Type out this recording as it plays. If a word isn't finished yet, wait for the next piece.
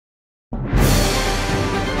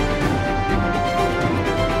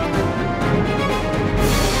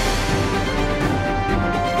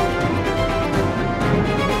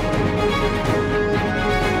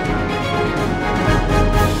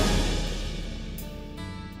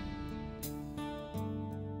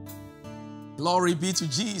Glory be to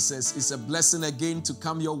Jesus. It's a blessing again to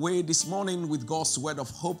come your way this morning with God's word of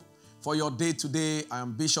hope for your day today. I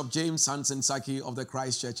am Bishop James Hansen Saki of the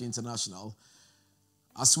Christ Church International.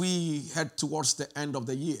 As we head towards the end of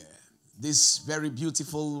the year, this very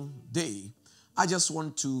beautiful day, I just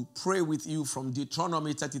want to pray with you from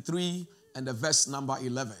Deuteronomy 33 and the verse number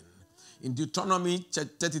 11. In Deuteronomy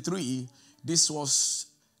 33, this was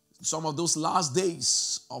some of those last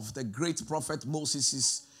days of the great prophet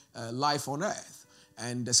Moses' life on earth.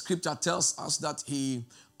 And the scripture tells us that he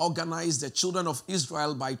organized the children of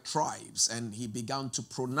Israel by tribes, and he began to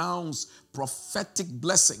pronounce prophetic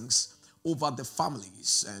blessings over the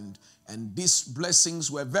families. And these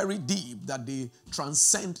blessings were very deep, that they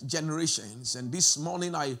transcend generations. And this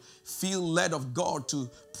morning I feel led of God to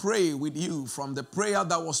pray with you from the prayer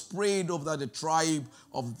that was prayed over the tribe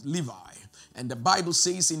of Levi. And the Bible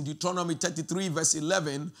says in Deuteronomy 33 verse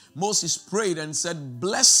 11, Moses prayed and said,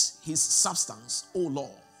 "Bless his substance, O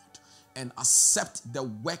Lord, and accept the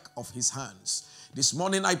work of his hands." This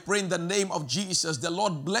morning I pray in the name of Jesus, the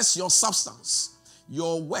Lord bless your substance,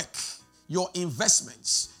 your work, your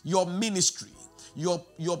investments, your ministry, your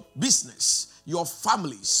business, your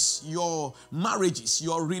families, your marriages,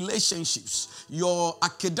 your relationships, your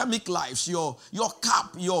academic lives, your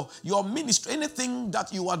ministry, anything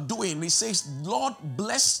that you are doing. He says, Lord,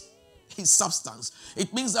 bless his substance.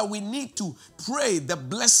 It means that we need to pray the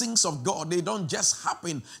blessings of God. They don't just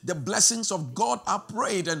happen. The blessings of God are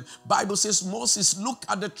prayed. And Bible says Moses looked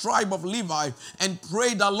at the tribe of Levi and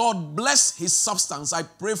prayed, the Lord bless his substance. I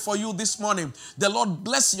pray for you this morning. The Lord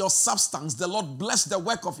bless your substance. The Lord bless the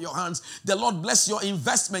work of your hands. The Lord bless your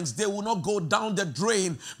investments. They will not go down the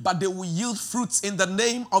drain, but they will yield fruits in the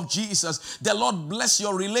name of Jesus. The Lord bless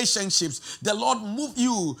your relationships. The Lord move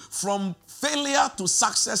you from failure to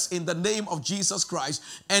success in the name of Jesus Christ,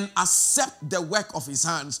 and accept the work of his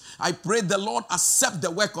hands. I pray the Lord accept the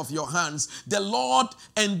work of your hands. The Lord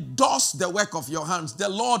endorse the work of your hands. The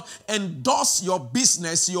Lord endorse your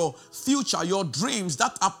business, your future, your dreams,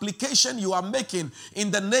 that application you are making in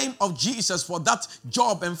the name of Jesus for that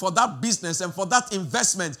job and for that business and for that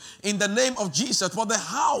investment in the name of Jesus, for the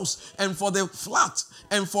house and for the flat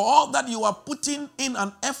and for all that you are putting in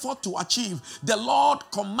an effort to achieve. The Lord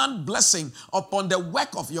command blessing upon the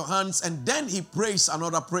work of your hands. And then he prays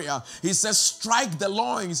another prayer. He says, strike the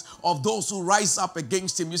loins of those who rise up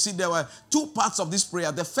against him. You see, there were two parts of this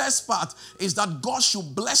prayer. The first part is that God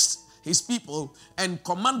should bless his people and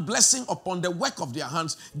command blessing upon the work of their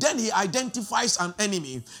hands. Then he identifies an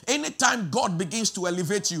enemy. Anytime God begins to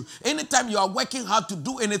elevate you, anytime you are working hard to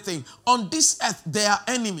do anything on this earth, there are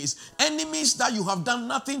enemies that you have done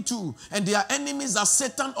nothing to, and there are enemies that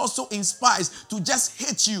Satan also inspires to just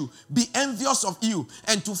hate you, be envious of you,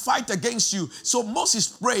 and to fight against you. So Moses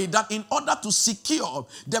prayed that in order to secure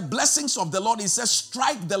the blessings of the Lord, he says,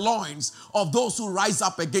 strike the loins of those who rise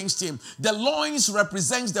up against him. The loins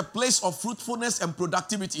represents the place of fruitfulness and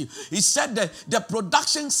productivity. He said that the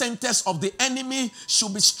production centers of the enemy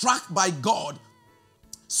should be struck by God,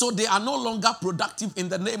 so they are no longer productive in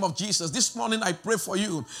the name of Jesus. This morning I pray for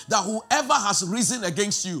you that whoever has risen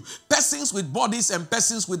against you, persons with bodies and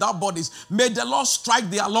persons without bodies, may the Lord strike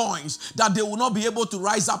their loins, that they will not be able to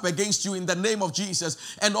rise up against you in the name of Jesus.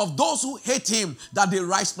 And of those who hate him, that they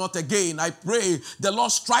rise not again. I pray the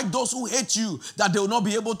Lord strike those who hate you, that they will not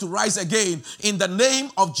be able to rise again in the name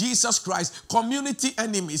of Jesus Christ. Community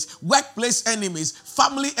enemies, workplace enemies,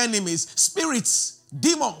 family enemies, spirits,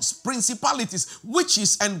 demons, principalities,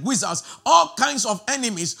 witches and wizards, all kinds of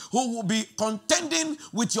enemies who will be contending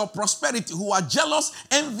with your prosperity, who are jealous,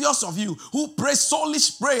 envious of you, who pray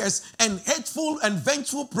soulish prayers and hateful and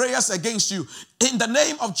vengeful prayers against you. In the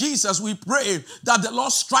name of Jesus, we pray that the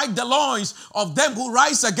Lord strike the loins of them who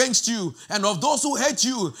rise against you, and of those who hate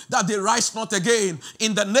you, that they rise not again.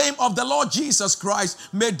 In the name of the Lord Jesus Christ,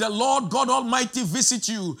 may the Lord God Almighty visit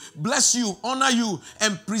you, bless you, honor you,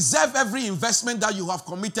 and preserve every investment that you have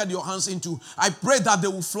committed your hands into. I pray that they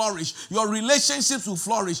will flourish. Your relationships will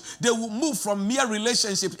flourish. They will move from mere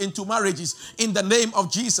relationships into marriages in the name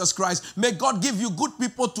of Jesus Christ. May God give you good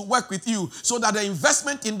people to work with you, so that the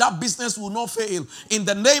investment in that business will not fail. In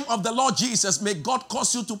the name of the Lord Jesus, may God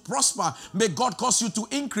cause you to prosper. May God cause you to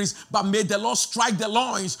increase. But may the Lord strike the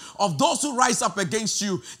loins of those who rise up against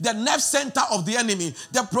you. The nerve center of the enemy,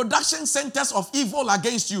 the production centers of evil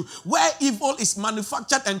against you, where evil is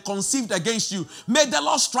manufactured and conceived against you. May the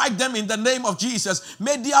Lord strike them in the name of Jesus.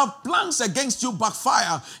 May their plans against you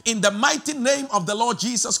backfire in the mighty name of the Lord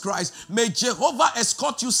Jesus Christ. May Jehovah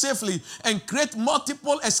escort you safely and create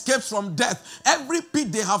multiple escapes from death. Every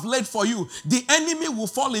pit they have laid for you, the The enemy will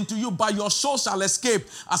fall into you, but your soul shall escape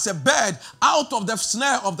as a bird out of the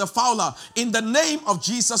snare of the fowler. In the name of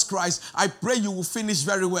Jesus Christ, I pray you will finish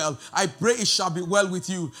very well. I pray it shall be well with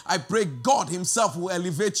you. I pray God himself will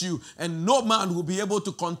elevate you, and no man will be able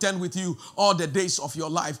to contend with you all the days of your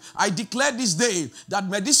life. I declare this day that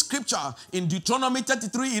may this scripture in Deuteronomy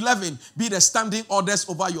 33:11 be the standing orders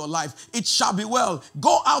over your life. It shall be well.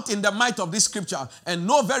 Go out in the might of this scripture and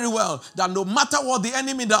know very well that no matter what the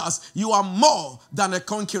enemy does, you are more than a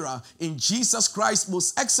conqueror. In Jesus Christ's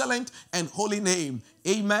most excellent and holy name,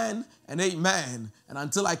 amen and amen. And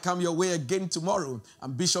until I come your way again tomorrow,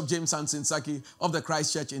 I'm Bishop James Hansen Saki of the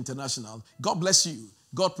Christ Church International. God bless you.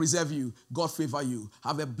 God preserve you. God favor you.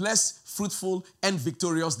 Have a blessed, fruitful, and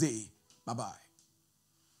victorious day. Bye-bye.